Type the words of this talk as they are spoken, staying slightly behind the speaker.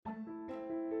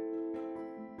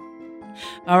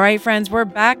All right, friends, we're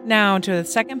back now to the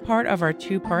second part of our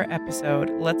two-part episode.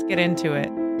 Let's get into it.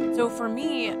 So for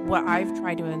me, what I've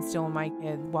tried to instill in my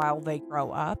kids while they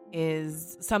grow up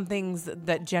is some things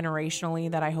that generationally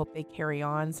that I hope they carry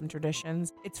on, some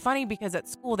traditions. It's funny because at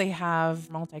school they have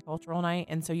multicultural night,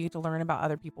 and so you get to learn about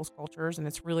other people's cultures, and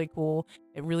it's really cool.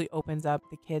 It really opens up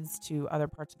the kids to other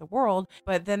parts of the world.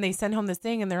 But then they send home this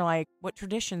thing and they're like, what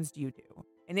traditions do you do?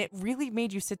 And it really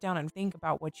made you sit down and think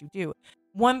about what you do.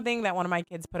 One thing that one of my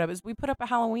kids put up is we put up a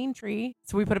Halloween tree.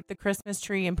 So we put up the Christmas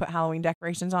tree and put Halloween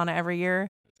decorations on it every year.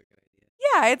 That's a good idea.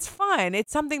 Yeah, it's fun.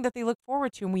 It's something that they look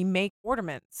forward to, and we make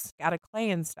ornaments out of clay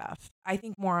and stuff. I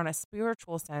think more on a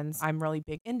spiritual sense, I'm really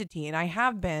big into tea, and I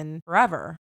have been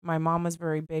forever. My mom was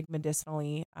very big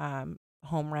medicinally,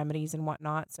 home remedies and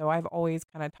whatnot. So I've always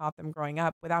kind of taught them growing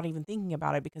up without even thinking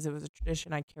about it because it was a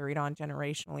tradition I carried on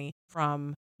generationally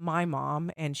from my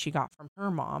mom and she got from her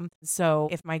mom. So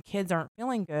if my kids aren't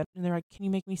feeling good and they're like, can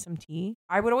you make me some tea?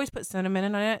 I would always put cinnamon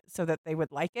in it so that they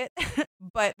would like it.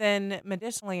 But then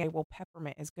medicinally, well,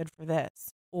 peppermint is good for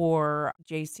this. Or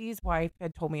JC's wife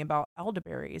had told me about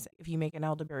elderberries. If you make an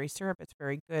elderberry syrup, it's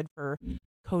very good for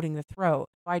coating the throat.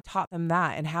 So I taught them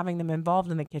that and having them involved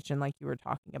in the kitchen, like you were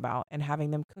talking about, and having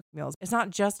them cook meals. It's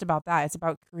not just about that. It's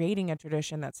about creating a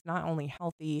tradition that's not only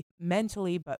healthy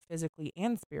mentally, but physically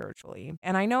and spiritually.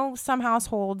 And I know some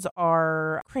households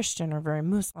are Christian or very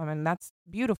Muslim, and that's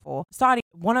beautiful. Saudi,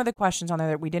 one of the questions on there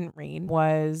that we didn't read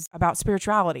was about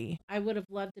spirituality. I would have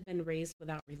loved to have been raised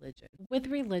without religion. With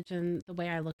religion, the way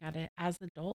I look at it, as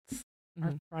adults,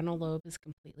 our frontal lobe is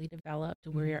completely developed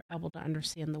to where you're able to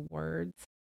understand the words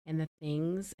and the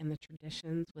things and the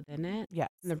traditions within it, Yes.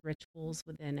 and the rituals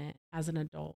within it as an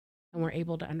adult. And we're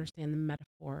able to understand the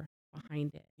metaphor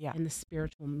behind it Yeah. and the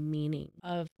spiritual meaning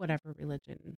of whatever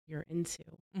religion you're into.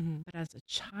 But as a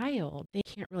child, they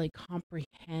can't really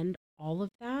comprehend all of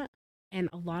that. And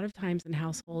a lot of times in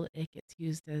household, it gets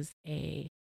used as a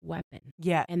weapon.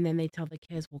 Yeah. And then they tell the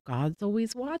kids, well, God's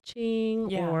always watching,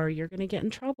 Yeah. or you're going to get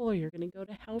in trouble, or you're going to go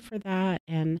to hell for that.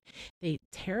 And they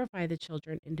terrify the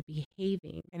children into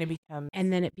behaving.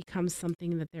 And then it becomes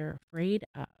something that they're afraid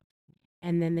of.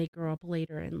 And then they grow up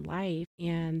later in life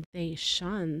and they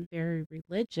shun very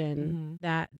religion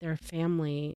that their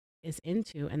family is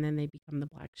into, and then they become the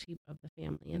black sheep of the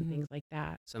family and things like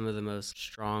that. Some of the most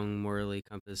strong, morally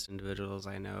compassed individuals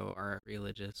I know are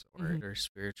religious or are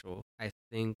spiritual. I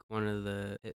think one of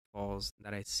the pitfalls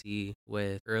that I see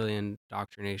with early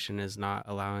indoctrination is not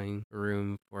allowing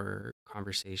room for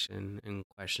conversation and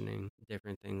questioning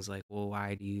different things like, well,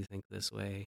 why do you think this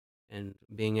way? And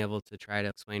being able to try to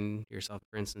explain to yourself.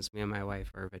 For instance, me and my wife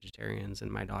are vegetarians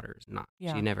and my daughter is not.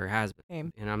 Yeah. She never has been.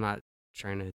 Same. And I'm not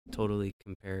trying to totally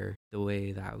compare the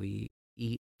way that we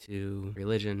eat to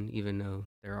religion, even though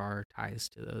there are ties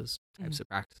to those types of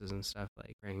practices and stuff,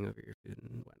 like praying over your food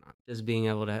and whatnot. Just being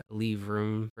able to leave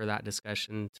room for that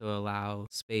discussion to allow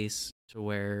space to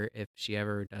where if she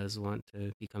ever does want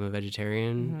to become a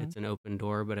vegetarian, it's an open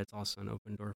door, but it's also an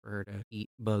open door for her to eat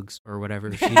bugs or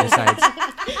whatever she decides,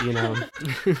 you know.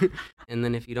 And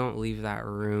then if you don't leave that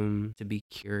room to be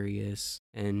curious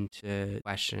and to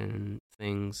question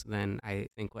things, then I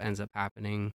think what ends up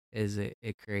happening is it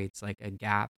creates like a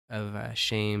gap of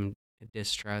shame,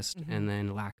 distrust, and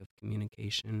then lack of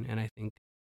communication. And I think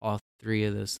all three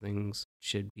of those things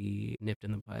should be nipped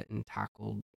in the butt and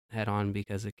tackled head on,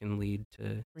 because it can lead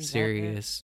to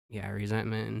serious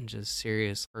resentment and just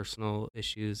serious personal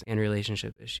issues and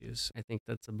relationship issues. I think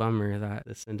that's a bummer that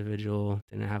this individual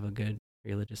didn't have a good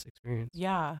religious experience.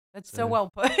 Yeah, that's so well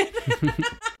put.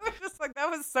 I was just like, that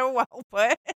was so well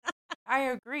put. I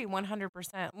agree 100%.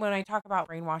 When I talk about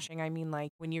brainwashing, I mean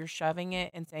like when you're shoving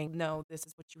it and saying, no, this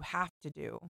is what you have to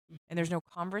do. And there's no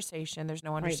conversation, there's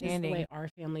no understanding. Right, this is the way our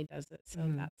family does it, so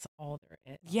that's all there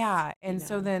is. Yeah, and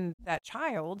so then that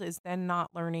child is then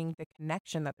not learning the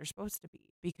connection that they're supposed to be.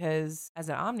 Because as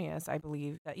an omnius, I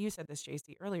believe that you said this,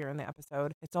 JC, earlier in the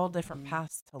episode, it's all different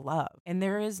paths to love. And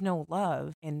there is no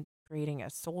love in creating a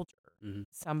soldier,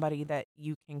 somebody that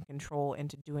you can control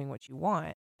into doing what you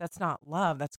want. That's not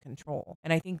love, that's control.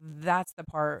 And I think that's the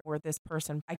part where this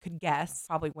person, I could guess,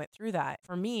 probably went through that.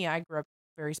 For me, I grew up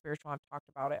very spiritual. I've talked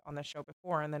about it on the show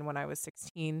before. And then when I was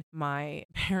 16, my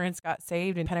parents got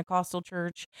saved in Pentecostal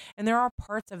church. And there are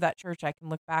parts of that church I can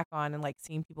look back on and like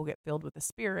seeing people get filled with the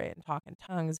Spirit and talk in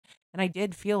tongues. And I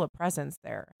did feel a presence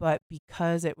there. But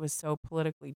because it was so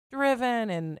politically driven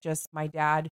and just my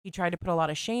dad, he tried to put a lot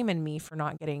of shame in me for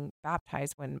not getting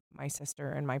baptized when my sister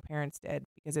and my parents did,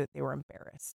 because they were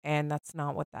embarrassed. And that's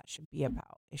not what that should be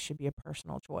about. It should be a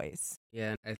personal choice.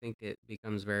 Yeah, I think it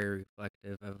becomes very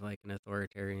reflective of like an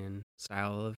authoritarian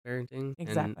style of parenting.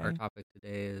 Exactly. And our topic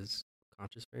today is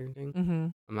conscious parenting. Mm-hmm.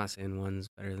 I'm not saying one's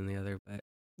better than the other, but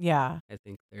Yeah. I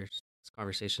think there's this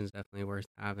conversation is definitely worth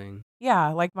having. Yeah,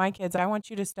 like my kids, I want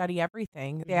you to study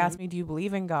everything. They asked Mhm. me, "Do you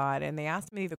believe in God?" And they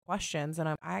asked me the questions, and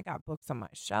I got books on my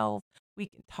shelf. We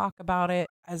can talk about it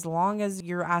as long as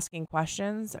you're asking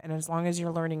questions and as long as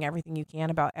you're learning everything you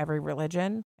can about every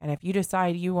religion. And if you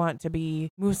decide you want to be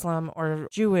Muslim or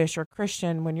Jewish or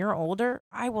Christian when you're older,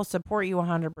 I will support you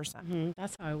 100%.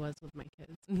 That's how I was with my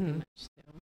kids, pretty Mhm. much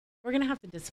too. We're gonna have to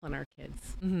discipline our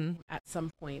kids Mm-hmm. at some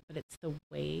point, but it's the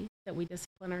way that we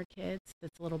discipline our kids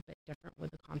that's a little bit different with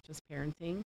the conscious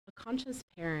parenting. A conscious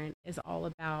parent is all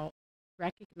about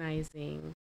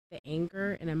recognizing the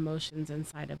anger and emotions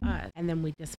inside of us, and then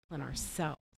we discipline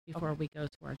ourselves before we go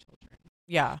to our children.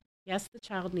 Yeah. Yes, the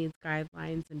child needs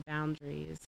guidelines and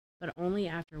boundaries, but only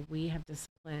after we have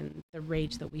disciplined the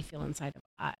rage that we feel inside of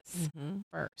us Mm-hmm.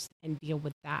 first and deal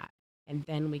with that, and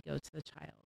then we go to the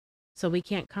child. So we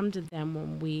can't come to them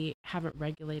when we haven't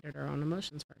regulated our own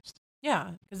emotions first.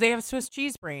 Yeah, because they have Swiss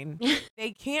cheese brain.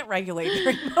 They can't regulate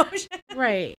their emotions.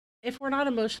 Right. If we're not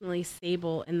emotionally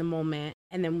stable in the moment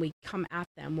and then we come at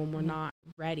them when we're Mhm. not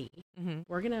ready, Mm-hmm.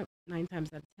 we're going to 9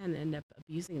 times out of 10 end up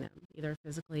abusing them, either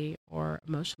physically or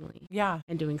emotionally, Yeah.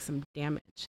 and doing some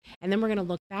damage. And then we're going to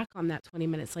look back on that 20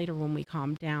 minutes later when we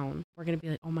calm down. We're going to be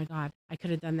like, oh my God, I could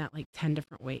have done that like 10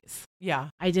 different ways. Yeah.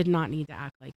 I did not need to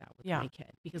act like that with Yeah. my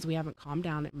kid because we haven't calmed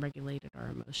down and regulated our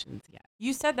emotions yet.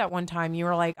 You said that one time. You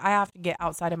were like, I have to get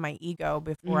outside of my ego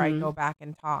before I Mhm. go back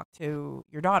and talk to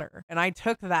your daughter. And I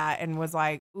took that and was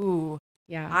like, ooh,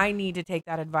 Yeah. I need to take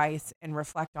that advice and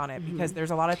reflect on it because Mhm.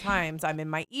 there's a lot of times I'm in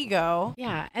my ego.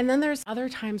 Yeah. And then there's other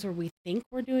times where we think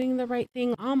we're doing the right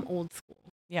thing. I'm old school.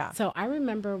 Yeah. So I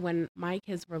remember when my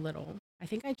kids were little, I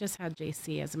think I just had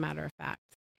JC as a matter of fact.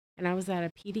 And I was at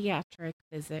a pediatric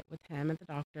visit with him at the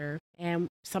doctor. And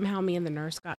somehow me and the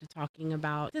nurse got to talking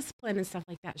about discipline and stuff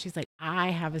like that. She's like, I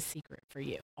have a secret for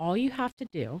you. All you have to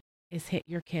do is hit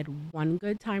your kid one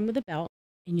good time with a belt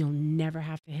and you'll never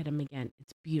have to hit him again.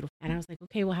 It's beautiful. And I was like,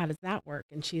 okay, well, how does that work?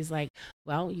 And she's like,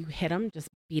 well, you hit him, just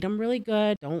beat him really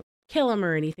good. Don't kill him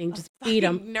or anything. Just beat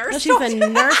him. Nurse No, she's told a you?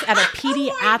 nurse at a Oh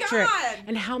my pediatric. God.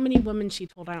 And how many women she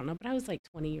told, I don't know, but I was like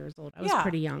 20 years old. I was Yeah.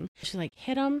 pretty young. She's like,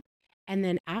 hit them. And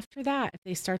then after that, if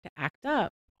they start to act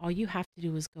up, all you have to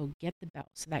do is go get the belt.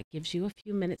 So that gives you a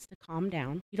few minutes to calm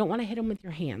down. You don't want to hit them with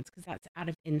your hands because that's out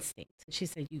of instinct. She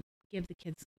said, you give the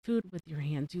kids food with your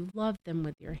hands. You love them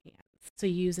with your hands. So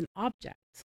you use an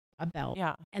object, a belt.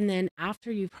 Yeah. And then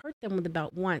after you've hurt them with the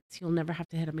belt once, you'll never have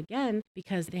to hit them again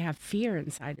because they have fear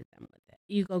inside of them with it.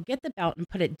 You go get the belt and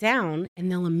put it down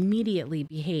and they'll immediately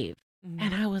behave. Mhm.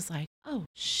 And I was like, oh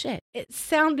shit. It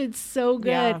sounded so good.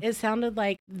 Yeah. It sounded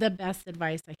like the best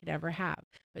advice I could ever have.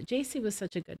 But JC was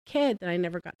such a good kid that I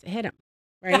never got to hit him.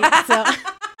 Right. So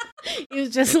he was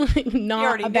just like You not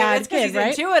already a knew. bad It's 'cause kid, he's right?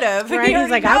 intuitive. Right. You He's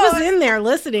like, already I was know. in there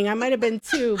listening. I might have been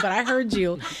 2, but I heard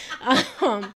you.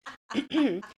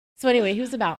 So anyway, he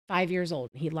was about 5 years old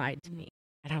and he lied to me.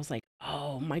 And I was like,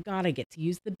 oh my God, I get to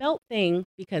use the belt thing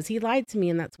because he lied to me.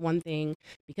 And that's one thing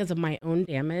because of my own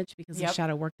damage, because of Yep. the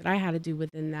shadow work that I had to do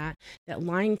within that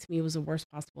lying to me was the worst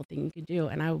possible thing you could do.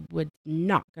 And I would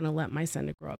not going to let my son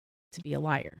to grow up to be a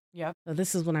liar. Yep. So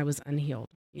this is when I was unhealed,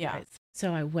 you Yeah. guys.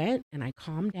 So I went and I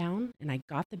calmed down and I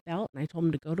got the belt and I told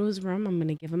him to go to his room. I'm going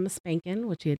to give him a spanking,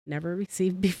 which he had never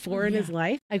received before in his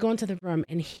life. I go into the room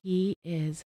and he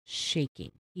is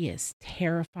shaking. He is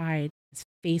terrified. His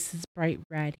face is bright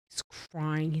red. He's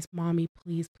crying. He's, Mommy,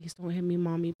 please, please don't hit me,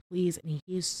 Mommy, please. And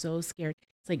he is so scared.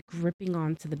 It's like gripping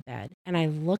onto the bed. And I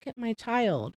look at my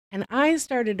child and I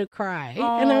started to cry.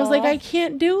 And I was like, Aw. I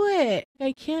can't do it.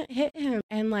 I can't hit him.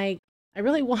 And like, I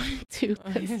really wanted to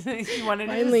 'cause You wanted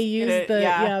to finally just use get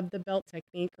it. the belt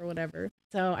technique or whatever.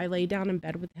 So I lay down in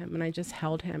bed with him and I just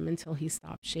held him until he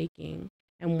stopped shaking.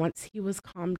 And once he was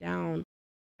calmed down,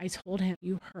 I told him,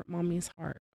 you hurt Mommy's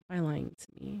heart by lying to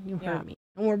me. You Yeah. hurt me.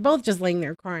 And we're both just laying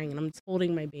there crying and I'm just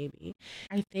holding my baby.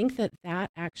 I think that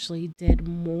actually did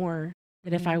more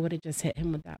than if I would have just hit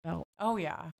him with that belt. Oh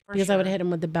yeah. For Because I would sure. have hit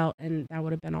him with the belt and that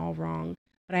would have been all wrong.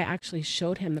 But I actually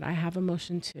showed him that I have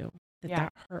emotion too, Yeah.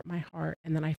 that hurt my heart,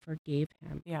 and then I forgave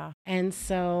him. Yeah. And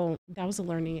so that was a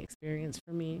learning experience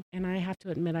for me. And I have to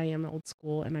admit, I am old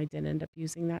school and I did end up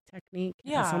using that technique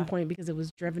at some Yeah. point because it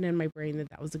was driven in my brain that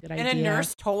that was a good And idea. a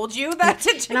nurse told you that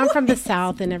to do And I'm from the it?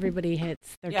 South and everybody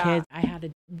hits their Yeah. kids. I had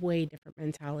a way different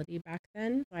mentality back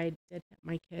then. So I did hit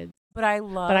my kids. But I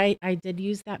love. But I did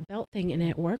use that belt thing and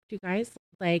it worked, you guys.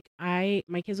 Like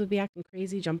my kids would be acting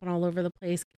crazy, jumping all over the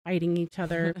place, fighting each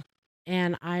other.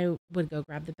 And I would go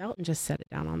grab the belt and just set it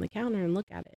down on the counter and look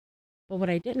at it. But what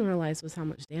I didn't realize was how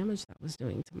much damage that was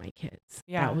doing to my kids.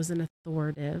 Yeah. That was an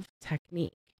authoritative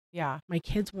technique. Yeah. My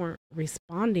kids weren't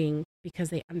responding because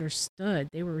they understood.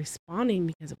 They were responding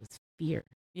because it was fear.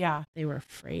 Yeah. They were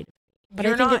afraid of me. But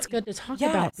You're I think not- it's good to talk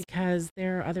about Yes. because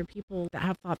there are other people that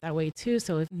have thought that way too.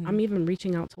 So if Mhm. I'm even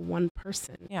reaching out to one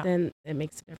person, Yeah. then it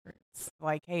makes a difference.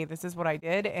 Like, hey, this is what I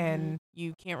did, and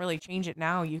you can't really change it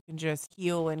now. You can just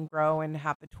heal and grow and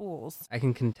have the tools. I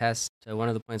can contest to one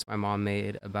of the points my mom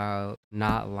made about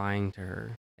not lying to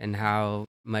her and how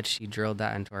much she drilled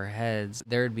that into our heads.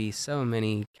 There would be so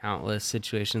many countless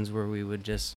situations where we would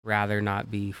just rather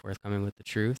not be forthcoming with the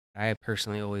truth. I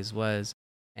personally always was.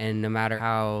 And no matter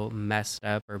how messed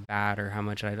up or bad or how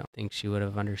much I don't think she would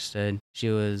have understood, she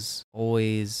was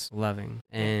always loving.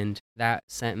 And that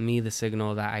sent me the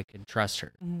signal that I could trust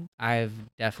her. Mhm. I've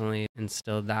definitely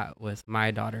instilled that with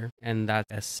my daughter. And that's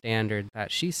a standard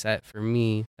that she set for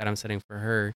me that I'm setting for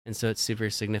her. And so it's super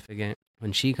significant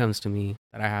when she comes to me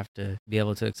that I have to be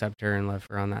able to accept her and love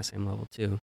her on that same level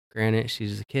too. Granted,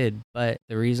 she's a kid, but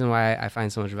the reason why I find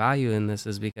so much value in this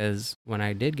is because when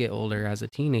I did get older as a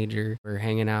teenager, we're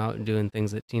hanging out, doing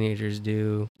things that teenagers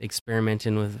do,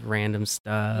 experimenting with random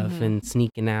stuff and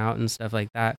sneaking out and stuff like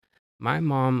that. My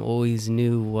mom always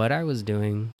knew what I was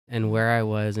doing and where I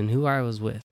was and who I was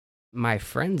with. My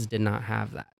friends did not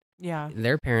have that. Yeah.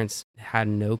 Their parents had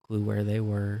no clue where they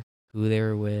were, who they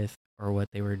were with, or what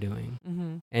they were doing.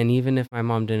 Mm-hmm. And even if my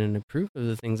mom didn't approve of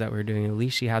the things that we were doing, at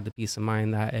least she had the peace of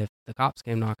mind that if the cops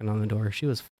came knocking on the door, she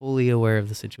was fully aware of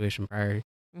the situation prior.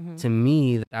 Mm-hmm. To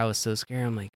me, that was so scary.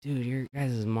 I'm like, dude, your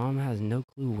guys' mom has no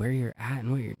clue where you're at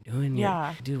and what you're doing.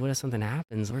 Yeah. Dude, what if something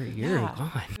happens? You're Yeah.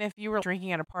 gone. And if you were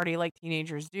drinking at a party like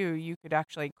teenagers do, you could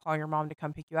actually call your mom to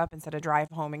come pick you up instead of drive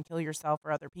home and kill yourself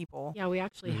or other people. Yeah, we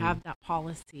actually have that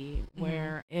policy Mhm.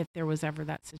 where if there was ever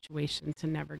that situation to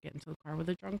never get into a car with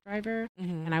a drunk driver,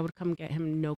 Mm-hmm. and I would come get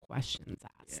him, no questions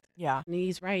asked. Yeah. And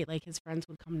he's right. Like his friends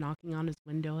would come knocking on his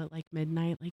window at like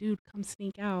midnight, like, dude, come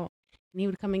sneak out. And he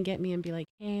would come and get me and be like,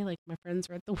 hey, like my friends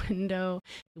are at the window.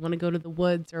 You want to go to the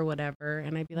woods or whatever?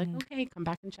 And I'd be like, Mhm. okay, come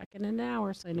back and check in an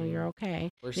hour so I know you're okay.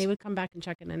 We're And he would come back and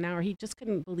check in an hour. He just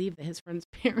couldn't believe that his friend's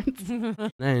parents.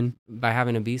 Then, by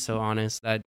having to be so honest,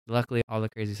 that luckily all the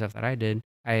crazy stuff that I did,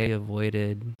 I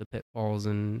avoided the pitfalls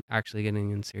and actually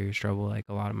getting in serious trouble like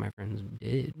a lot of my friends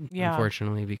did, Yeah.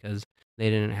 unfortunately, because they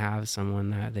didn't have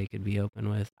someone that they could be open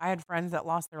with. I had friends that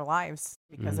lost their lives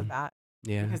because of that.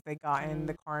 Yeah. Because they got in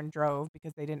the car and drove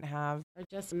because they didn't have. Or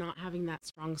just not having that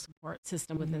strong support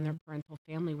system within their parental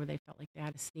family where they felt like they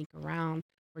had to sneak around.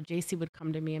 Where JC would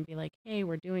come to me and be like, hey,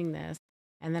 we're doing this.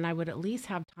 And then I would at least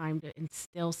have time to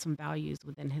instill some values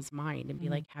within his mind and be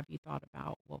Mhm. like, have you thought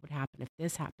about what would happen if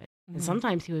this happened? Mhm. And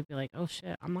sometimes he would be like, oh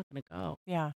shit, I'm not going to go.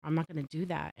 Yeah. I'm not going to do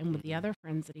that. And with the other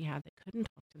friends that he had that couldn't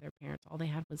talk to their parents, all they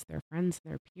had was their friends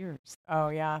and their peers. Oh,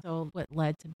 yeah. So what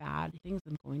led to bad things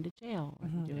and going to jail Mhm.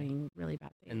 and doing really bad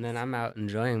things. And then I'm out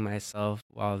enjoying myself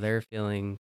while they're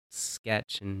feeling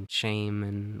sketch and shame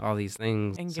and all these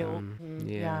things. And So, guilt.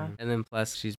 Yeah. And then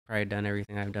plus she's probably done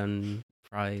everything I've done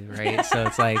probably, right? So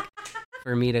it's like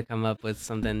for me to come up with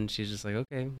something, she's just like,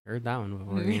 okay, heard that one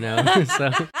before, you know?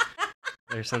 So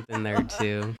there's something there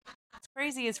too. What's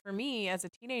crazy is for me as a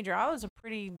teenager, I was a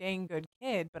pretty dang good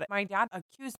kid, but my dad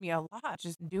accused me a lot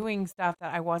just doing stuff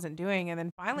that I wasn't doing. And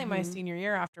then finally, my senior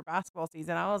year after basketball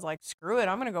season, I was like, screw it,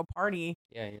 I'm going to go party.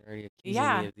 Yeah, you're already accusing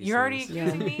me of these You're already things.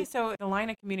 accusing me. So the line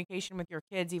of communication with your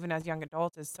kids, even as young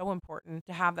adults, is so important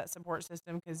to have that support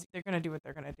system because they're going to do what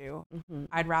they're going to do.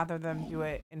 I'd rather them do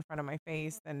it in front of my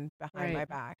face than behind my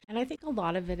back. And I think a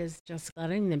lot of it is just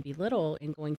letting them be little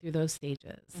and going through those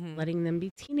stages, Mhm. letting them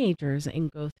be teenagers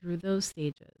and go through those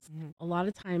stages. Mhm. A lot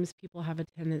of times people have a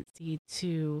tendency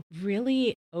to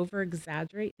really over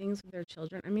exaggerate things with their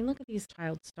children. I mean, look at these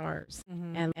child stars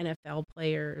Mhm. and NFL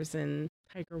players and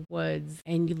Tiger Woods,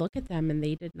 and you look at them and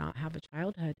they did not have a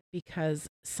childhood because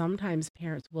sometimes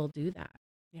parents will do that.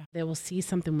 Yeah. They will see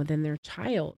something within their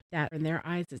child that in their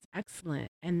eyes is excellent,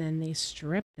 and then they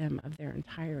strip them of their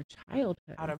entire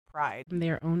childhood Out of pride. from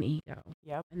their own ego.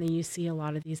 Yep. And then you see a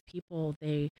lot of these people,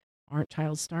 they aren't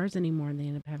child stars anymore, and they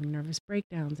end up having nervous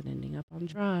breakdowns and ending up on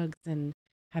drugs and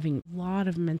having a lot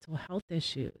of mental health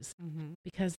issues Mhm.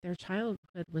 because their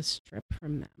childhood was stripped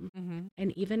from them. Mhm.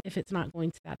 And even if it's not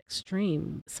going to that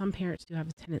extreme, some parents do have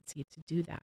a tendency to do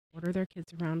that. Order their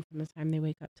kids around from the time they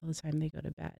wake up till the time they go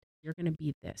to bed. you're going to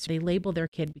be this. They label their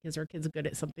kid because their kid's good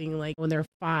at something like when they're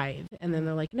 5, and then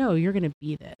they're like, no, you're going to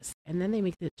be this. And then they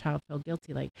make the child feel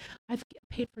guilty. Like, I've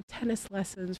paid for tennis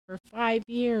lessons for 5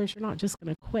 years. You're not just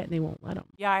going to quit, and they won't let them.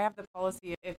 Yeah, I have the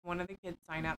policy if one of the kids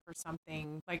sign up for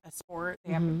something like a sport,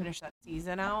 they have to finish that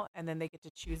season out, and then they get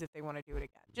to choose if they want to do it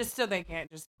again. Just so they can't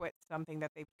just quit something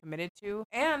that they've committed to.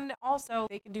 And also,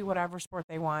 they can do whatever sport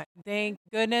they want. Thank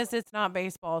goodness it's not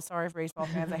baseball. Sorry for baseball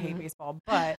fans. I hate baseball.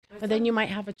 But then you might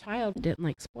have a child that didn't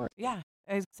like sports. Yeah,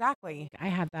 exactly. I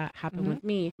had that happen with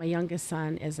me. My youngest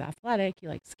son is athletic. He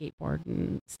likes skateboard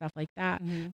and stuff like that.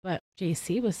 But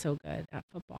JC was so good at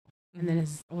football. And then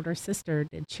his older sister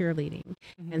did cheerleading.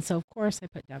 And so, of course, I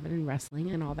put Devin in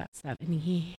wrestling and all that stuff. And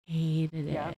he hated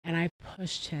it. And I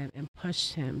pushed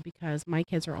him because my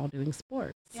kids are all doing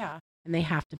sports. Yeah. And they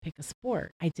have to pick a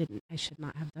sport. I should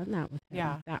not have done that with him.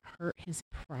 Yeah. That hurt his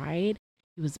pride.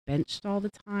 He was benched all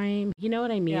the time. You know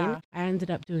what I mean? Yeah. I ended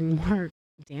up doing more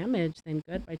damage than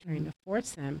good by trying to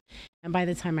force him. And by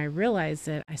the time I realized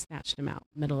it, I snatched him out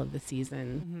middle of the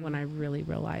season when I really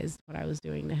realized what I was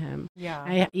doing to him. Yeah.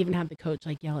 I even had the coach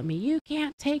like yell at me, "You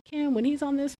can't take him. When he's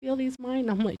on this field, he's mine."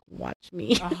 I'm like, watch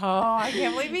me. Oh, I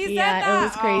can't believe he said that. Yeah, it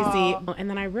was crazy. Oh. And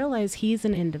then I realized he's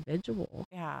an individual.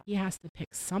 Yeah. He has to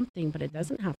pick something, but it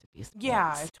doesn't have to be sports.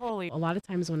 Yeah, totally. A lot of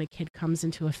times when a kid comes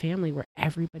into a family where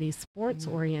everybody's sports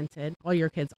oriented, all your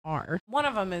kids are. One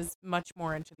of them is much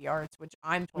more into the arts, which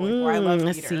I'm totally for. I love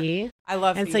theater. See? I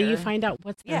love and theater. so you find out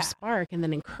what's their spark and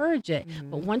then encourage it.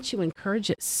 But once you encourage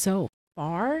it so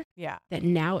far that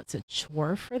now it's a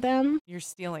chore for them, you're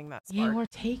stealing that spark. Yeah, we're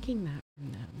taking that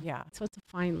from them. Yeah. So it's a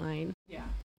fine line. Yeah.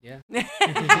 Yeah.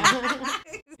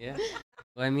 Yeah.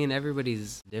 Well, I mean,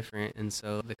 everybody's different. And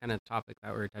so the kind of topic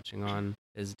that we're touching on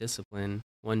is discipline.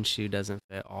 One shoe doesn't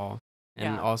fit all.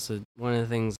 And also, one of the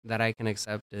things that I can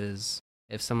accept is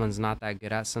if someone's not that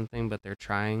good at something, but they're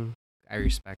trying, I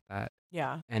respect that.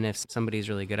 Yeah. And if somebody's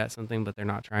really good at something, but they're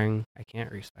not trying, I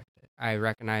can't respect it. I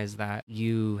recognize that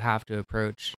you have to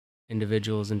approach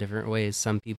individuals in different ways.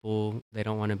 Some people, they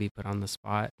don't want to be put on the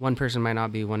spot. One person might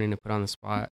not be wanting to put on the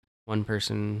spot. One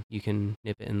person, you can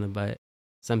nip it in the butt.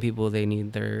 Some people, they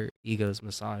need their egos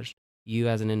massaged. You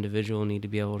as an individual need to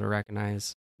be able to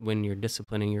recognize when you're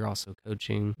disciplining, you're also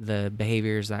coaching the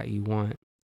behaviors that you want.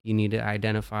 You need to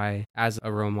identify as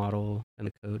a role model and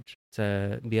a coach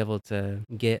to be able to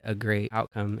get a great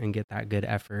outcome and get that good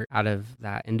effort out of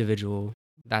that individual.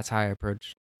 That's how I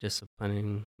approach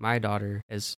disciplining my daughter,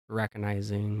 is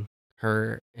recognizing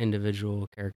her individual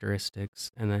characteristics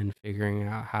and then figuring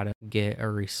out how to get a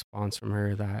response from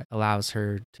her that allows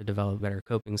her to develop better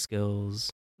coping skills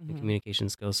and communication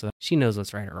skills so that she knows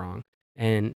what's right or wrong.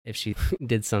 And if she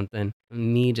did something,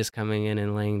 me just coming in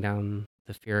and laying down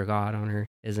the fear of God on her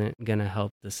isn't going to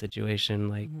help the situation,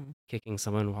 like kicking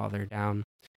someone while they're down.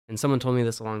 And someone told me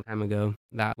this a long time ago,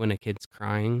 that when a kid's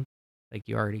crying, like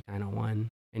you already kind of won,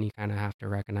 and you kind of have to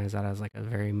recognize that as like a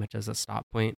very much as a stop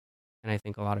point. And I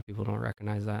think a lot of people don't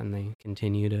recognize that, and they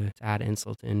continue to add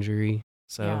insult to injury.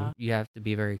 So you have to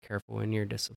be very careful when you're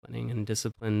disciplining, and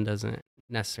discipline doesn't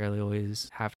necessarily always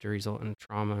have to result in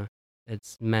trauma.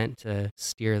 It's meant to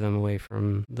steer them away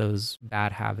from those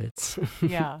bad habits.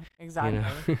 Yeah, exactly.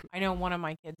 You know? I know one of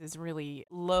my kids is really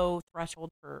low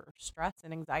threshold for stress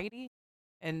and anxiety.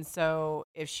 And so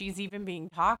if she's even being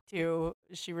talked to,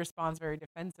 she responds very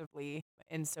defensively.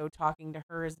 And so talking to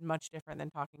her is much different than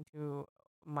talking to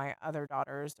my other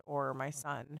daughters or my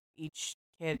son. Each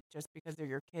kid, just because they're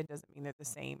your kid, doesn't mean they're the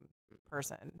same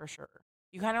person, for sure.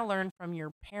 You kind of learn from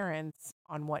your parents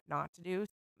on what not to do.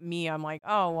 Me, I'm like,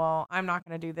 oh, well, I'm not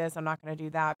going to do this. I'm not going to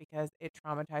do that because it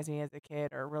traumatized me as a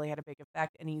kid or really had a big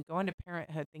effect. And you go into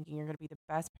parenthood thinking you're going to be the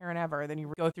best parent ever. Then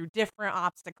you go through different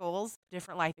obstacles,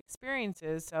 different life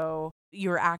experiences. So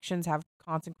your actions have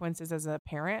consequences as a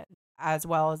parent as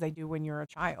well as they do when you're a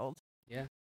child. Yeah.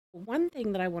 One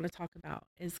thing that I want to talk about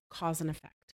is cause and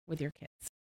effect with your kids.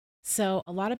 So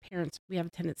a lot of parents, we have a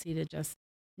tendency to just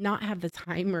not have the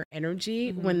time or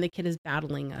energy when the kid is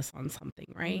battling us on something,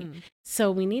 right?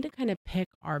 So we need to kind of pick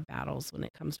our battles when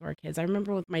it comes to our kids. I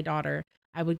remember with my daughter,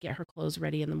 I would get her clothes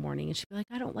ready in the morning and she'd be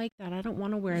like, I don't like that. I don't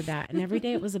want to wear that. And every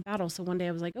day it was a battle. So one day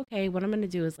I was like, okay, what I'm going to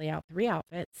do is lay out 3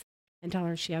 outfits and tell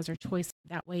her she has her choice.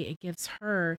 That way it gives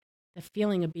her the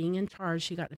feeling of being in charge.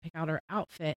 She got to pick out her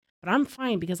outfit, but I'm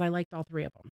fine because I liked all 3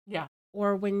 of them. Yeah.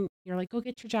 Or when you're like, go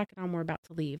get your jacket on, we're about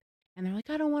to leave. And they're like,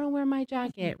 I don't want to wear my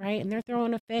jacket, right? And they're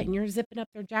throwing a fit and you're zipping up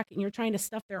their jacket and you're trying to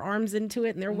stuff their arms into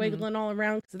it and they're wiggling all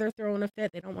around because they're throwing a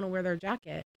fit. They don't want to wear their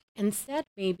jacket. Instead,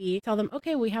 maybe tell them,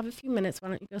 okay, we have a few minutes. Why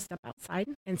don't you go step outside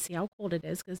and see how cold it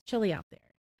is because it's chilly out there.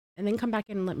 And then come back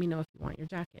in and let me know if you want your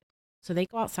jacket. So they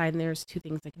go outside and there's two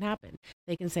things that can happen.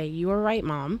 They can say, "You were right,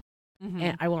 Mom, Mm-hmm.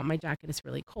 and I want my jacket. It's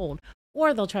really cold."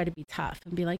 Or they'll try to be tough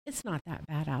and be like, "It's not that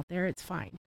bad out there. It's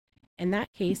fine." In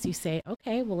that case, you say,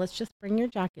 "Okay, well, let's just bring your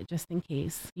jacket just in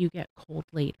case you get cold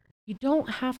later." You don't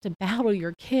have to battle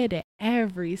your kid at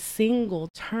every single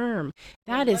term.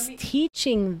 That is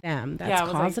teaching them.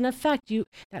 That's cause and effect.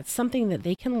 That's something that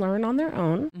they can learn on their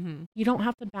own. Mm-hmm. You don't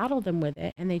have to battle them with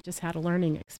it, and they just had a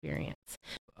learning experience.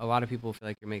 A lot of people feel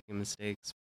like you're making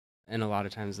mistakes, and a lot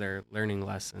of times they're learning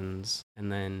lessons.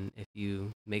 And then if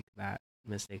you make that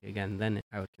mistake again, then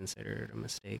I would consider it a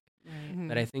mistake. Mm-hmm.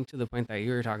 But I think to the point that you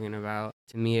were talking about,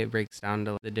 to me, it breaks down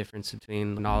to the difference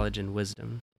between knowledge and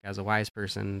wisdom. As a wise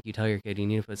person, you tell your kid you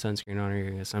need to put sunscreen on or you're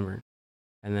going to get sunburned.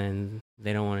 And then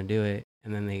they don't want to do it,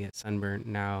 and then they get sunburned.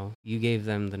 Now you gave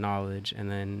them the knowledge, and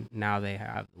then now they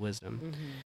have the wisdom. Mm-hmm.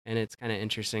 And it's kind of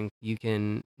interesting. You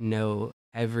can know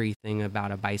everything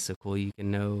about a bicycle. You can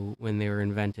know when they were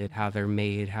invented, how they're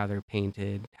made, how they're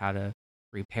painted, how to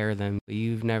repair them. But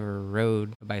you've never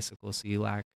rode a bicycle, so you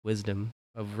lack wisdom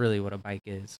of really what a bike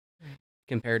is. Right.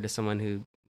 Compared to someone who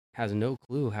has no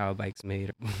clue how a bike's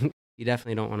made. You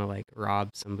definitely don't want to like rob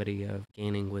somebody of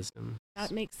gaining wisdom. That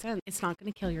makes sense. It's not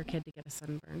going to kill your kid to get a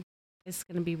sunburn. It's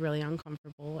going to be really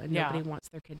uncomfortable, and Yeah. nobody wants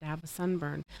their kid to have a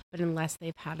sunburn. But unless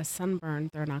they've had a sunburn,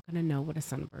 they're not going to know what a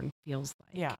sunburn feels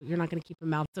like. Yeah. You're not going to keep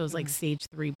them out those like Mhm. stage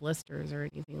 3 blisters or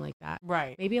anything like that.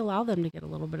 Right. Maybe allow them to get a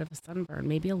little bit of a sunburn.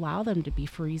 Maybe allow them to be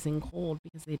freezing cold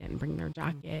because they didn't bring their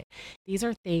jacket. These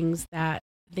are things that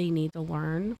they need to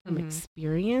learn from Mhm.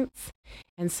 experience.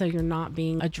 And so you're not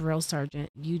being a drill sergeant.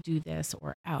 You do this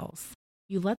or else.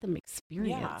 You let them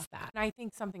experience that. And I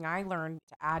think something I learned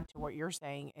to add to what you're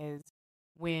saying is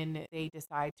when they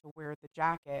decide to wear the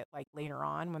jacket, like later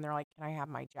on, when they're like, "Can I have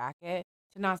my jacket?"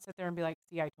 To not sit there and be like,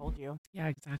 "See, I told you." Yeah,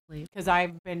 exactly. Because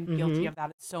I've been guilty Mhm. of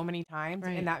that so many times.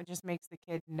 Right. And that just makes the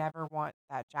kid never want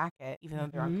that jacket, even though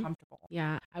they're Mhm. uncomfortable.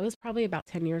 Yeah, I was probably about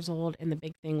 10 years old, and the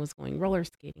big thing was going roller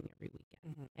skating every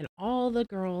weekend. Mhm. And all the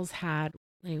girls had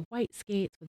like white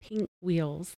skates with pink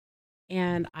wheels,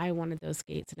 and I wanted those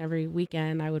skates. And every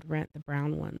weekend, I would rent the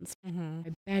brown ones. Mm-hmm.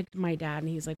 I begged my dad, and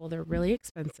he's like, "Well, they're really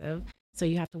expensive, so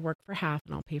you have to work for half,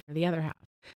 and I'll pay for the other half."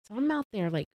 So I'm out there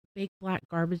like big black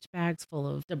garbage bags full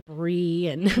of debris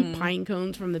and Mhm. pine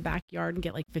cones from the backyard and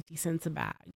get like 50 cents a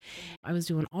bag. I was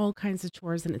doing all kinds of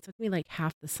chores, and it took me like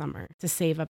half the summer to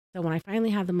save up. So when I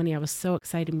finally had the money, I was so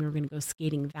excited we were going to go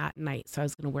skating that night. So I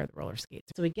was going to wear the roller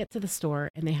skates. So we get to the store,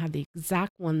 and they had the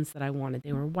exact ones that I wanted.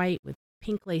 They were white with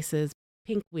pink laces,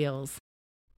 pink wheels.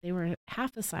 They were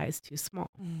half a size too small.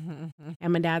 Mm-hmm.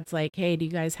 And my dad's like, "Hey, do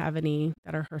you guys have any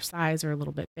that are her size or a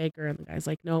little bit bigger?" And the guy's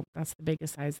like, "Nope, that's the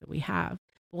biggest size that we have.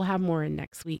 We'll have more in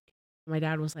next week." My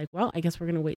dad was like, "Well, I guess we're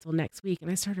going to wait till next week."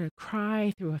 And I started to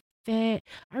cry through a fit.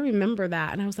 I remember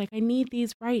that. And I was like, "I need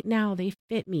these right now. They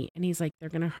fit me." And he's like, "They're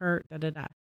going to hurt, da, da, da."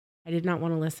 I did not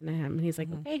want to listen to him. And he's like,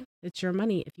 Mhm. "Okay, it's your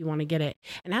money if you want to get it."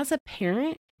 And as a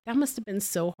parent, that must have been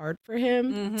so hard for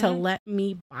him to Mhm. let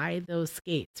me buy those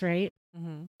skates, right?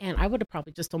 Mm-hmm. And I would have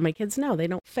probably just told my kids, "No, they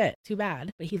don't fit. Too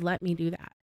bad." But he let me do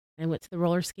that. I went to the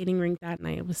roller skating rink that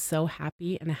night. I was so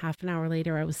happy. And a half an hour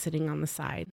later, I was sitting on the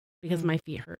side because Mm. my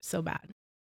feet hurt so bad.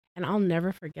 And I'll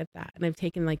never forget that. And I've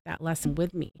taken like that lesson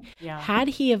with me. Yeah. Had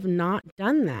he have not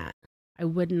done that, I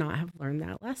would not have learned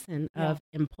that lesson Yeah. of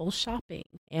impulse shopping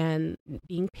and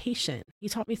being patient. He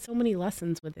taught me so many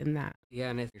lessons within that.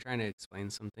 Yeah, and if you're trying to explain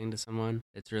something to someone,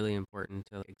 it's really important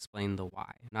to explain the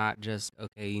why, not just,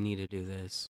 okay, you need to do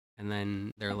this. And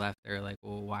then they're left there like,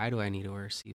 well, why do I need to wear a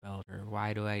seatbelt? Or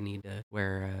why do I need to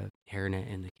wear a hairnet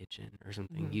in the kitchen or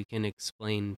something? Mhm. You can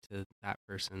explain to that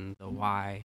person the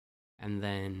why. And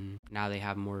then now they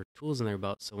have more tools in their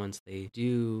belt. So once they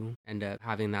do end up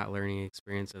having that learning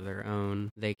experience of their own,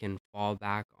 they can fall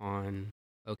back on,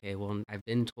 okay, well, I've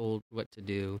been told what to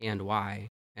do and why,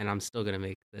 and I'm still going to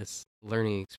make this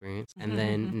learning experience. And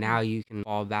then now you can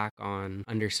fall back on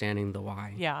understanding the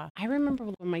why. Yeah. I remember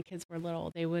when my kids were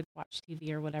little, they would watch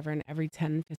TV or whatever, and every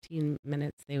 10, 15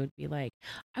 minutes, they would be like,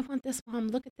 "I want this, Mom.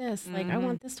 Look at this. Like, I Mhm.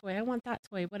 want this toy. I want that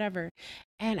toy, whatever."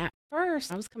 And at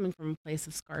first, I was coming from a place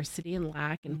of scarcity and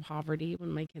lack and poverty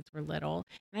when my kids were little,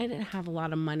 and I didn't have a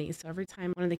lot of money. So every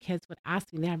time one of the kids would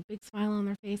ask me, they had a big smile on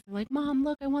their face. They're like, "Mom,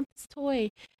 look, I want this toy."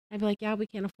 I'd be like, "Yeah, we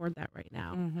can't afford that right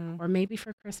now." Mm-hmm. Or maybe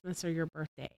for Christmas or your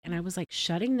birthday. And I was like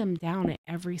shutting them down at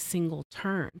every single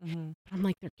turn. Mm-hmm. But I'm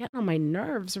like, they're getting on my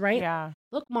nerves, right? Yeah.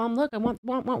 "Look, Mom, look, I want.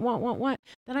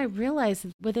 Then I realized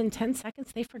that within 10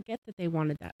 seconds, they forget that they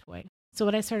wanted that toy. So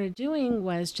what I started doing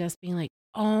was just being like,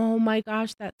 "Oh my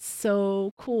gosh, that's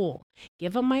so cool."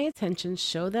 Give them my attention,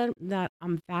 show them that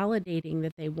I'm validating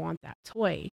that they want that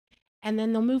toy. And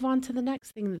then they'll move on to the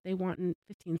next thing that they want in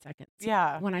 15 seconds.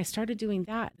 Yeah. When I started doing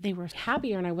that, they were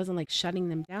happier and I wasn't like shutting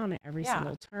them down at every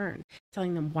single turn,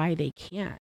 telling them why they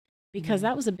can't. Because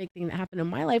that was a big thing that happened in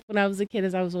my life when I was a kid,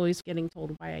 is I was always getting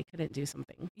told why I couldn't do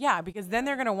something. Yeah, because then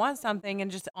they're going to want something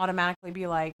and just automatically be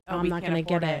like, oh, I'm we not can't going to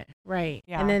get afford it. Right.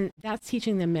 Yeah. And then that's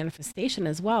teaching them manifestation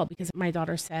as well, because my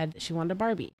daughter said she wanted a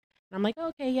Barbie. And I'm like,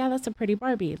 okay, yeah, that's a pretty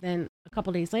Barbie. Then a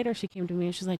couple days later, she came to me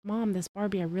and she's like, Mom, this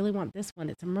Barbie, I really want this one.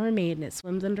 It's a mermaid and it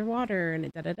swims underwater and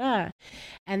it da-da-da.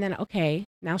 And then, okay,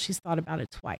 now she's thought about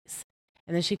it twice.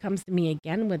 And then she comes to me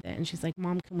again with it and she's like,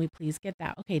 Mom, can we please get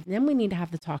that? Okay, then we need to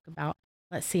have the talk about,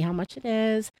 let's see how much it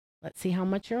is. Let's see how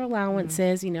much your allowance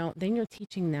is. You know, then you're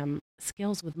teaching them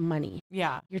skills with money.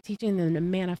 Yeah. You're teaching them to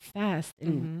manifest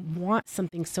and want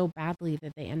something so badly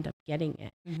that they end up getting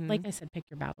it. Like I said, pick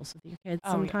your battles with your kids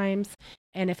sometimes.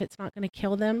 Yeah. And if it's not going to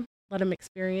kill them, let them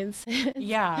experience it.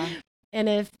 Yeah. And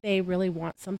if they really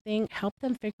want something, help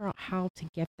them figure out how to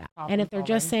get that. And if they're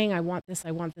just saying, I want this,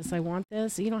 I want this, I want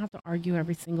this, you don't have to argue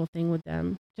every single thing with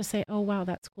them. Just say, oh, wow,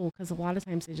 that's cool. Because a lot of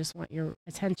times they just want your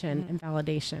attention and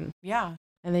validation. Yeah.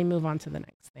 And they move on to the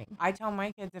next thing. I tell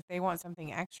my kids if they want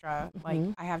something extra, like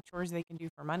I have chores they can do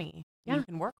for money. Yeah. You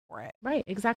can work for it. Right,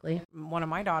 exactly. And one of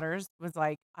my daughters was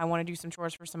like, I want to do some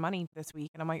chores for some money this week.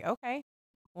 And I'm like, okay,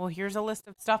 well, here's a list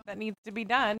of stuff that needs to be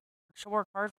done. She'll work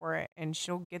hard for it and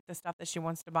she'll get the stuff that she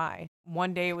wants to buy.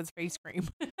 One day it was face cream,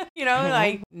 you know,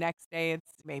 like next day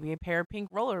it's maybe a pair of pink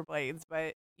rollerblades,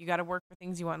 but you got to work for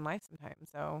things you want in life sometimes.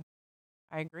 So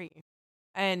I agree.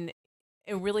 And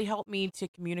it really helped me to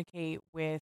communicate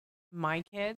with my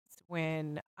kids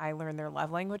when I learned their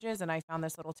love languages. And I found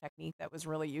this little technique that was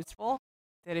really useful,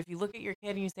 that if you look at your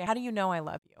kid and you say, how do you know I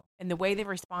love you? And the way they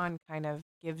respond kind of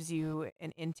gives you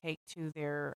an intake to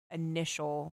their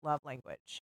initial love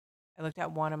language. I looked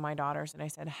at one of my daughters and I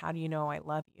said, how do you know I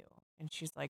love you? And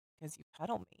she's like, because you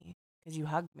cuddle me, because you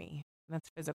hug me. And that's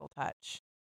physical touch.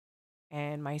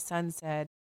 And my son said,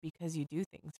 because you do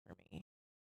things for me.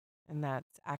 And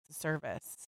that's acts of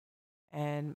service.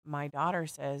 And my daughter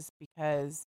says,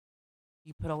 because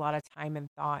you put a lot of time and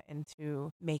thought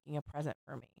into making a present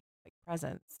for me, like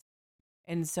presents.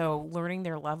 And so learning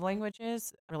their love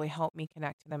languages really helped me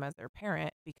connect to them as their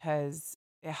parent, because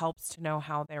it helps to know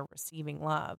how they're receiving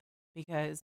love.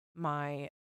 Because my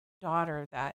daughter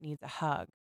that needs a hug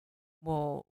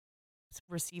will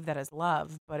receive that as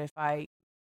love. But if I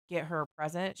get her a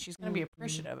present, she's going to be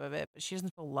appreciative of it, but she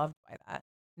doesn't feel loved by that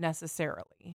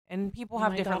necessarily. And people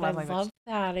have different love languages.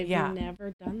 I love that. I've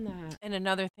never done that. And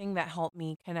another thing that helped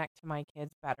me connect to my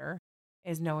kids better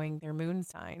is knowing their moon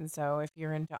sign. So if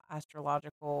you're into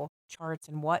astrological charts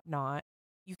and whatnot,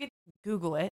 you could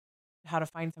Google it, how to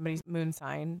find somebody's moon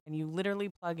sign, and you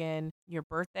literally plug in your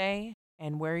birthday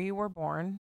and where you were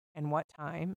born and what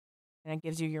time, and it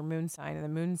gives you your moon sign. And the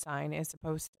moon sign is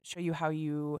supposed to show you how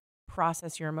you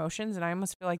process your emotions, and I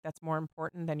almost feel like that's more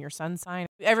important than your sun sign.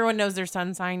 Everyone knows their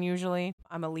sun sign usually.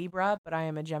 I'm a Libra, but I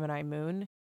am a Gemini moon.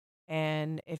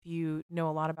 And if you know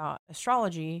a lot about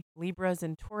astrology, Libras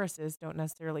and Tauruses don't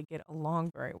necessarily get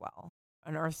along very well.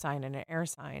 An earth sign and an air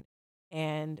sign.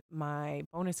 And my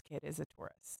bonus kid is a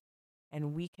Taurus.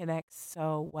 And we connect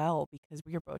so well because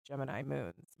we are both Gemini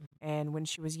moons. And when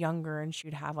she was younger and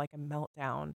she'd have like a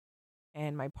meltdown,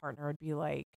 and my partner would be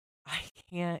like, I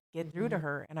can't get through to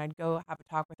her. And I'd go have a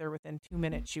talk with her. Within 2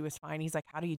 minutes, she was fine. He's like,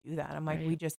 how do you do that? I'm like,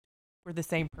 we're the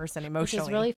same person emotionally. Which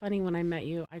is really funny. When I met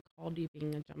you, I called you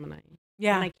being a Gemini.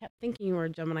 Yeah. And I kept thinking you were a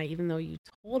Gemini, even though you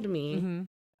told me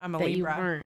I'm a that Libra. you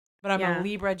weren't. But I'm a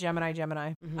Libra,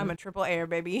 Gemini. I'm a triple air,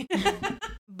 baby.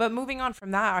 But moving on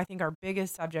from that, I think our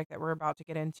biggest subject that we're about to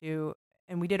get into,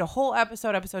 and we did a whole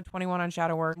episode 21 on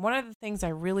shadow work. One of the things I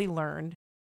really learned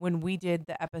when we did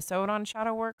the episode on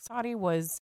shadow work, Saudi,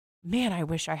 was, man, I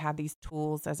wish I had these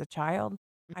tools as a child.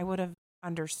 I would have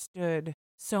understood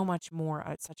so much more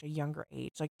at such a younger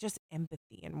age, like just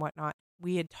empathy and whatnot.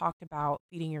 We had talked about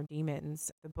Feeding Your Demons,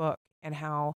 the book, and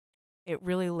how it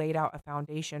really laid out a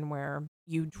foundation where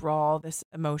you draw this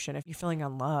emotion. If you're feeling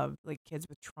unloved, like kids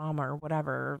with trauma or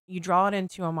whatever, you draw it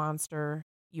into a monster.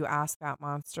 You ask that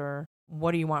monster,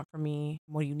 what do you want from me?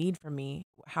 What do you need from me?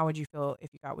 How would you feel if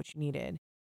you got what you needed?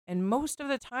 And most of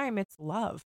the time it's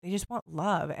love. They just want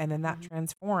love. And then that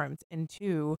transforms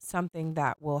into something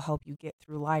that will help you get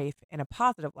through life in a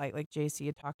positive light. Like JC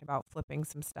had talked about, flipping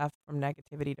some stuff from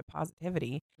negativity to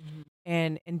positivity.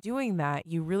 And in doing that,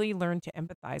 you really learn to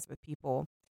empathize with people.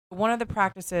 One of the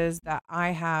practices that I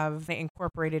have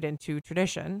incorporated into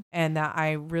tradition and that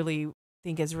I really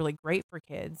think is really great for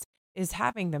kids is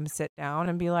having them sit down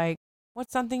and be like,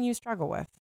 what's something you struggle with?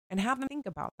 And have them think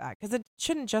about that, because it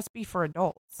shouldn't just be for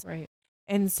adults. Right.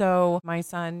 And so my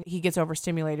son, he gets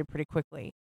overstimulated pretty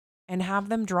quickly, and have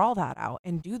them draw that out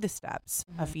and do the steps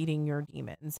of feeding your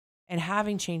demons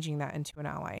and changing that into an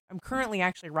ally. I'm currently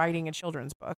actually writing a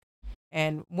children's book,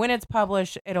 and when it's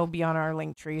published, it'll be on our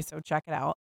link tree, so check it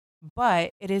out. But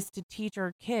it is to teach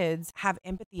our kids have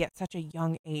empathy at such a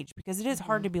young age, because it is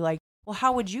hard to be like, well,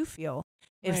 how would you feel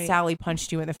if Right. Sally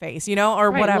punched you in the face, or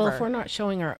Right. whatever? Well, if we're not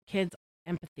showing our kids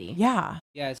empathy. Yeah.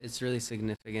 Yeah, it's really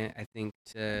significant, I think,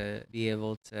 to be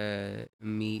able to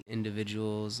meet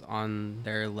individuals on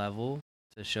their level,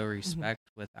 to show respect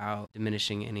without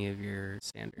diminishing any of your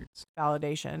standards.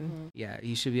 Validation. Yeah,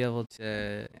 you should be able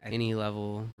to, at any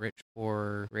level, rich,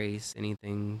 poor, race,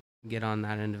 anything, get on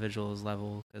that individual's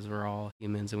level, because we're all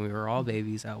humans and we were all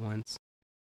babies at once.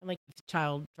 Like if the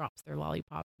child drops their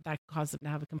lollipop, that could cause them to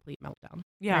have a complete meltdown.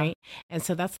 Yeah. Right. And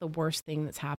so that's the worst thing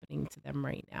that's happening to them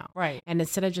right now. Right. And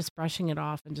instead of just brushing it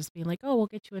off and just being like, oh, we'll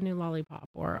get you a new lollipop,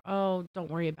 or, oh, don't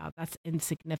worry about it, that's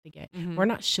insignificant. We're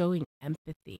not showing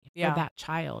empathy Yeah. for that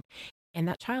child. And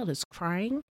that child is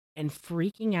crying and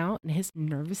freaking out, and his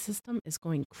nervous system is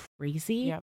going crazy.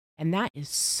 Yep. And that is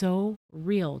so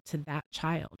real to that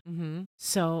child. Mm-hmm.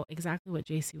 So exactly what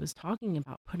JC was talking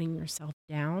about, putting yourself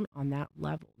down on that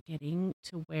level, getting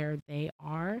to where they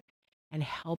are and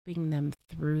helping them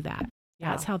through that.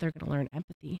 That's how they're going to learn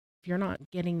empathy. If you're not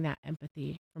getting that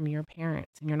empathy from your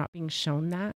parents and you're not being shown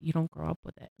that, you don't grow up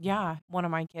with it. Yeah. One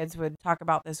of my kids would talk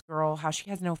about this girl, how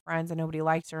she has no friends and nobody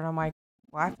likes her. And I'm like,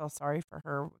 well, I feel sorry for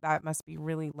her. That must be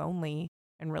really lonely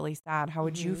and really sad. How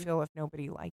would you feel if nobody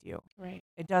liked you? Right.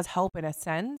 It does help in a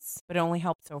sense, but it only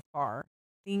helps so far.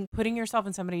 Putting yourself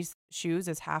in somebody's shoes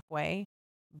is halfway,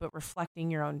 but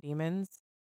reflecting your own demons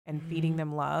and feeding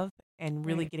them love and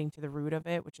really Right. getting to the root of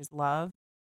it, which is love,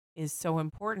 is so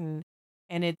important.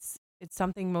 And it's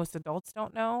something most adults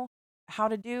don't know how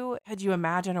to do. Could you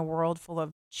imagine a world full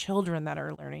of children that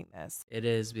are learning this? It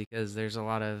is, because there's a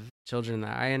lot of children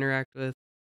that I interact with.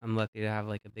 I'm lucky to have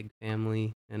like a big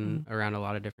family and around a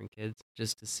lot of different kids,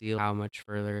 just to see how much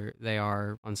further they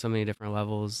are on so many different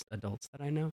levels, adults that I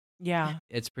know. Yeah.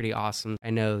 It's pretty awesome. I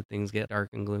know things get dark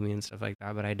and gloomy and stuff like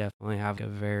that, but I definitely have a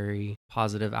very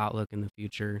positive outlook in the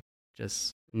future,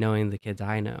 just knowing the kids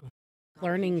I know.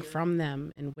 Learning from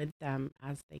them and with them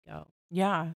as they go.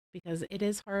 Yeah. Because it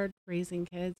is hard raising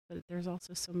kids, but there's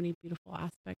also so many beautiful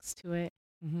aspects to it,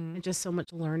 and just so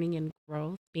much learning and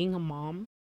growth. Being a mom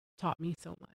taught me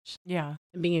so much. Yeah.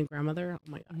 And being a grandmother,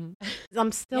 oh my God.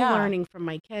 I'm still learning from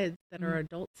my kids that are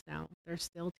adults now. They're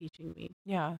still teaching me.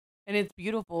 Yeah. And it's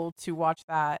beautiful to watch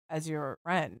that as your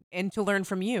friend and to learn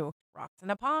from you. Rocks in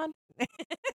a pond.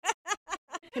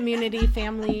 Community,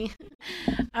 family.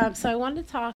 So I wanted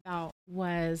to talk about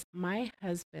was my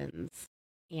husband's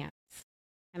aunt.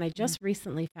 And I just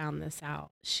recently found this out.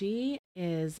 She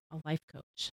is a life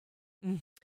coach.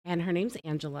 And her name's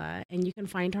Angela, and you can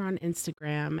find her on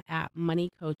Instagram at Money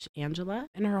Coach Angela.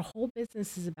 And her whole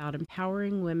business is about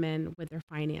empowering women with their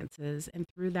finances, and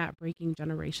through that, breaking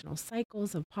generational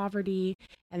cycles of poverty,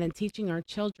 and then teaching our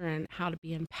children how to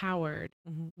be empowered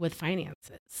with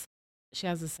finances. She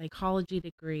has a psychology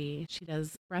degree. She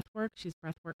does breath work. She's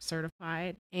breathwork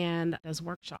certified and does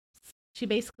workshops. She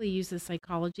basically uses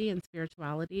psychology and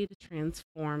spirituality to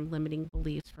transform limiting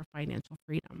beliefs for financial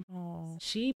freedom. Oh.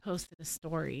 She posted a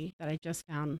story that I just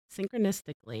found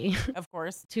synchronistically, Of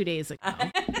course. 2 days ago,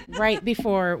 right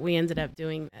before we ended up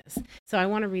doing this. So I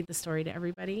want to read the story to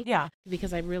everybody. Yeah.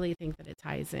 Because I really think that it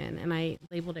ties in. And I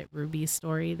labeled it Ruby's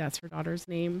story. That's her daughter's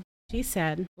name. She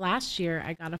said, last year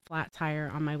I got a flat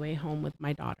tire on my way home with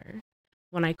my daughter.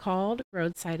 When I called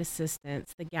roadside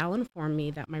assistance, the gal informed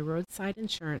me that my roadside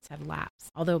insurance had lapsed,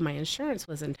 although my insurance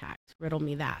was intact. Riddle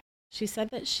me that. She said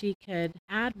that she could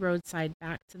add roadside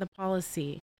back to the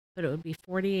policy, but it would be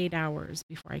 48 hours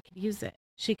before I could use it.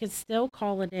 She could still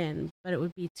call it in, but it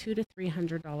would be $200 to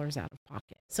 $300 out of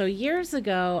pocket. So years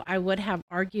ago, I would have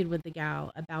argued with the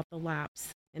gal about the lapse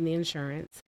in the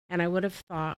insurance, and I would have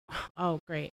thought, oh,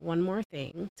 great, one more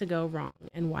thing to go wrong,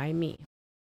 and why me?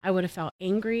 I would have felt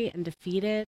angry and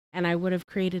defeated, and I would have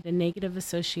created a negative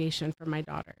association for my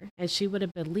daughter, and she would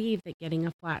have believed that getting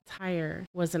a flat tire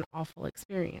was an awful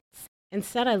experience.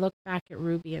 Instead, I looked back at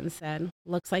Ruby and said,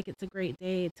 looks like it's a great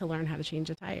day to learn how to change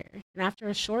a tire. And after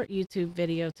a short YouTube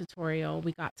video tutorial,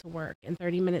 we got to work, and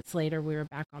 30 minutes later, we were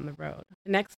back on the road.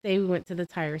 The next day, we went to the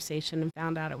tire station and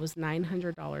found out it was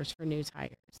 $900 for new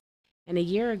tires. And a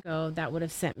year ago, that would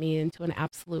have sent me into an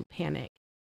absolute panic.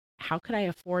 How could I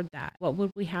afford that? What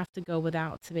would we have to go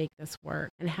without to make this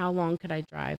work? And how long could I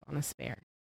drive on a spare?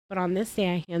 But on this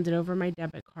day, I handed over my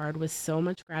debit card with so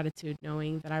much gratitude,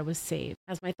 knowing that I was saved.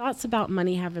 As my thoughts about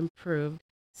money have improved,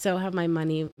 So have my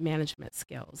money management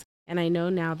skills. And I know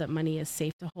now that money is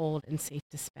safe to hold and safe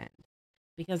to spend.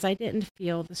 Because I didn't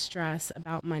feel the stress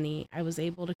about money, I was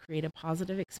able to create a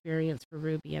positive experience for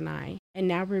Ruby and I. And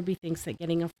now Ruby thinks that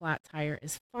getting a flat tire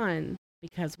is fun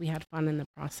because we had fun in the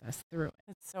process through it.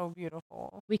 It's so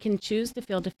beautiful. We can choose to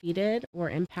feel defeated or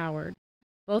empowered.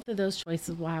 Both of those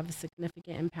choices will have a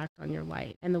significant impact on your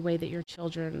life and the way that your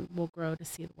children will grow to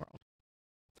see the world.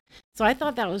 So I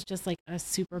thought that was just like a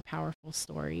super powerful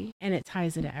story, and it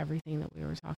ties into everything that we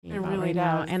were talking about really right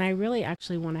now. does. And I really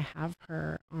actually want to have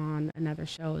her on another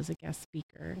show as a guest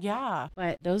speaker. Yeah.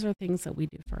 But those are things that we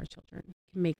do for our children. We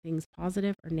can make things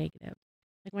positive or negative.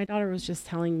 Like my daughter was just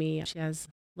telling me, she has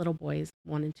little boys,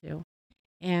 1 and 2,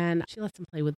 and she lets them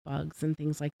play with bugs and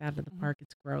things like that at the park.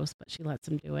 It's gross, but she lets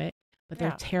them do it. But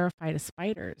they're terrified of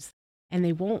spiders, and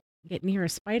they won't get near a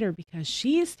spider because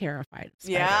she's terrified of spiders.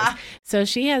 Yeah. So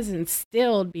she has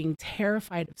instilled being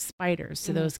terrified of spiders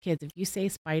to those kids. If you say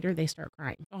spider, they start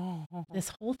crying. Oh.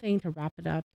 This whole thing, to wrap it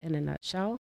up in a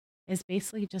nutshell, is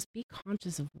basically just be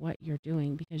conscious of what you're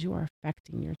doing because you are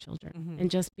affecting your children.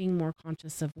 And just being more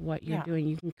conscious of what you're doing,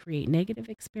 you can create negative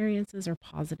experiences or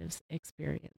positive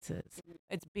experiences.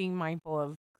 It's being mindful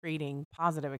of creating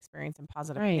positive experience and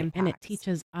positive Right. impacts. And it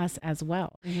teaches us as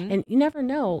well. And you never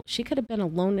know, she could have been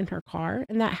alone in her car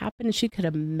and that happened and she could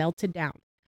have melted down.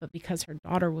 But because her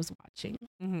daughter was watching,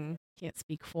 can't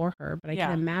speak for her, but I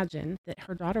can imagine that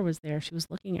her daughter was there. She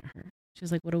was looking at her. She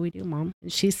was like, "What do we do, Mom?"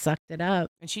 And she sucked it up.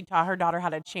 And she taught her daughter how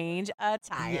to change a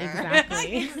tire.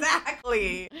 Exactly.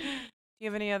 Exactly. Do you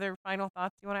have any other final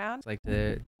thoughts you want to add? I'd like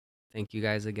to thank you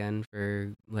guys again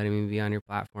for letting me be on your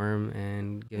platform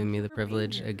and giving me the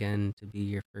privilege again to be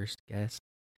your first guest.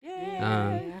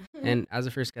 Yay. And as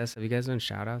a first guest, have you guys done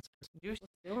shout outs? Do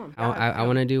them. I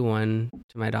want to do one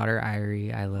to my daughter,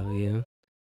 Irie. I love you.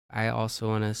 I also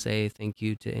want to say thank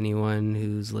you to anyone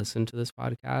who's listened to this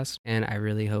podcast. And I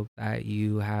really hope that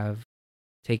you have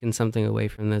taken something away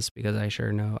from this because I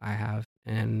sure know I have.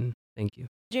 And thank you.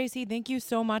 JC, thank you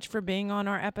so much for being on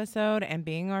our episode and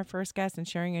being our first guest and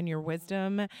sharing in your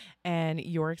wisdom and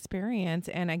your experience.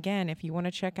 And again, if you want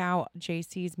to check out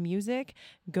JC's music,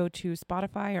 go to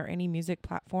Spotify or any music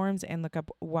platforms and look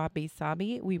up Wabi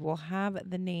Sabi. We will have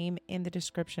the name in the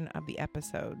description of the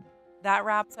episode. That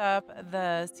wraps up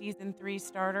the season 3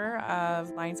 starter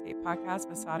of Lionsgate Podcast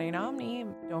with Sade and Omni.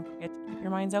 Don't forget to keep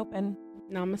your minds open.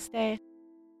 Namaste.